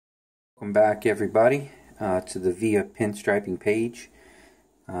Welcome back, everybody, to the Via Pinstriping page.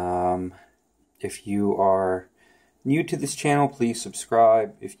 If you are new to this channel, please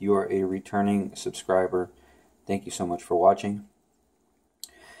subscribe. If you are a returning subscriber, thank you so much for watching.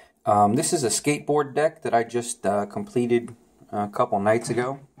 This is a skateboard deck that I just completed a couple nights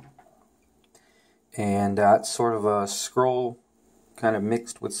ago. And it's sort of a scroll kind of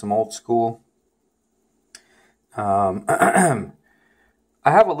mixed with some old school. I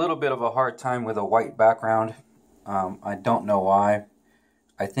have a little bit of a hard time with a white background. I don't know why.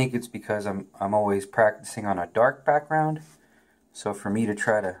 I think it's because I'm always practicing on a dark background. So for me to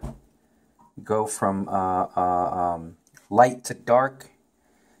try to go from light to dark,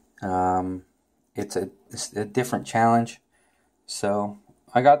 it's a different challenge. So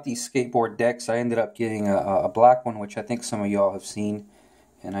I got these skateboard decks. I ended up getting a black one, which I think some of y'all have seen,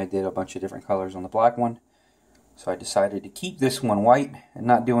 and I did a bunch of different colors on the black one. So I decided to keep this one white and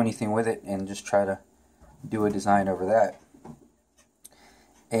not do anything with it and just try to do a design over that.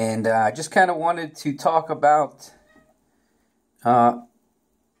 And I just kind of wanted to talk about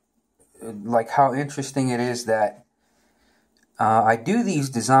like how interesting it is that I do these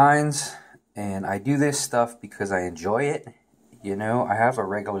designs and I do this stuff because I enjoy it. You know, I have a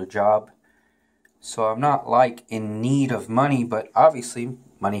regular job, so I'm not like in need of money, but obviously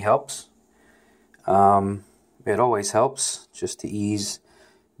money helps. It always helps just to ease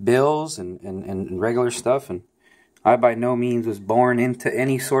bills and regular stuff. And I by no means was born into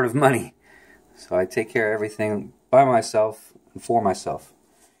any sort of money. So I take care of everything by myself and for myself,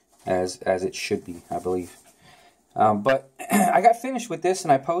 as it should be, I believe. But I got finished with this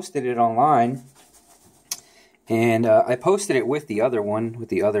and I posted it online. And I posted it with the other one, with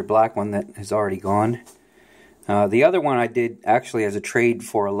the other black one that has already gone. The other one I did actually as a trade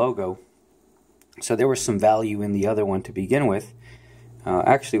for a logo. So there was some value in the other one to begin with.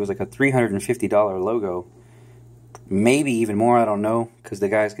 Actually, it was like a $350 logo. Maybe even more, I don't know. Because the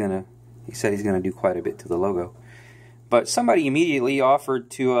guy's he said he's going to do quite a bit to the logo. But somebody immediately offered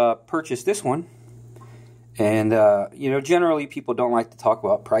to purchase this one. And, you know, generally people don't like to talk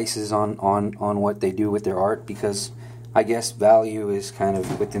about prices on what they do with their art. Because I guess value is kind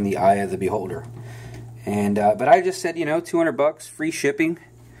of within the eye of the beholder. And but I just said, you know, $200, free shipping.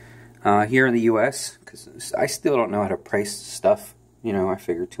 Here in the U.S., because I still don't know how to price stuff. You know, I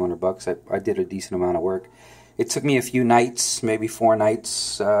figured $200. I did a decent amount of work. It took me a few nights, maybe 4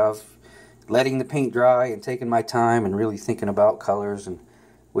 nights, of letting the paint dry and taking my time and really thinking about colors and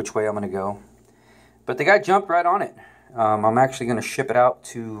which way I'm going to go. But the guy jumped right on it. I'm actually going to ship it out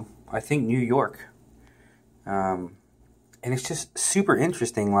to, I think, New York. And it's just super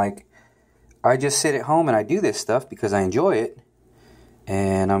interesting. Like, I just sit at home and I do this stuff because I enjoy it.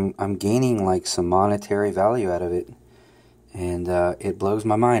 And I'm gaining like some monetary value out of it, and it blows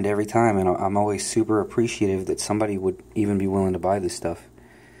my mind every time. And I'm always super appreciative that somebody would even be willing to buy this stuff.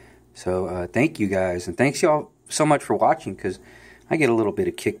 So thank you guys, and thanks y'all so much for watching, because I get a little bit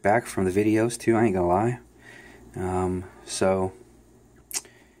of kickback from the videos too. I ain't gonna lie. So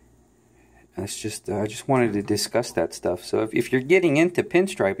that's just I just wanted to discuss that stuff. So if you're getting into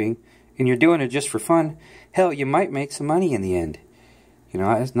pinstriping and you're doing it just for fun, hell, you might make some money in the end. You know,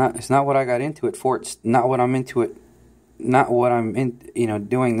 it's not what I got into it for. It's not what I'm into it. Not what I'm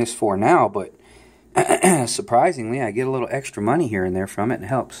doing this for now. But surprisingly, I get a little extra money here and there from it, and it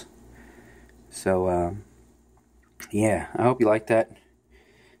helps. So yeah, I hope you like that.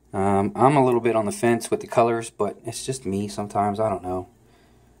 I'm a little bit on the fence with the colors, but it's just me. Sometimes I don't know.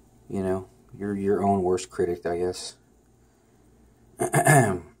 You know, you're your own worst critic, I guess.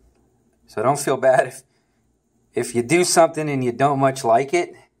 So don't feel bad if you do something and you don't much like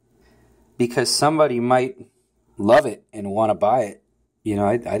it, because somebody might love it and want to buy it. You know,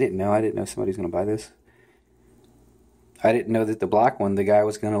 I didn't know. I didn't know somebody's going to buy this. I didn't know that the black one, the guy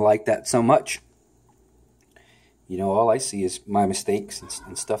was going to like that so much. You know, all I see is my mistakes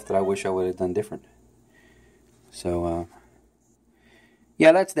and stuff that I wish I would have done different. So,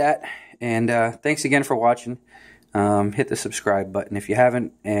 yeah, that's that. And thanks again for watching. Hit the subscribe button if you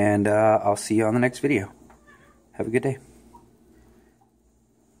haven't. And I'll see you on the next video. Have a good day.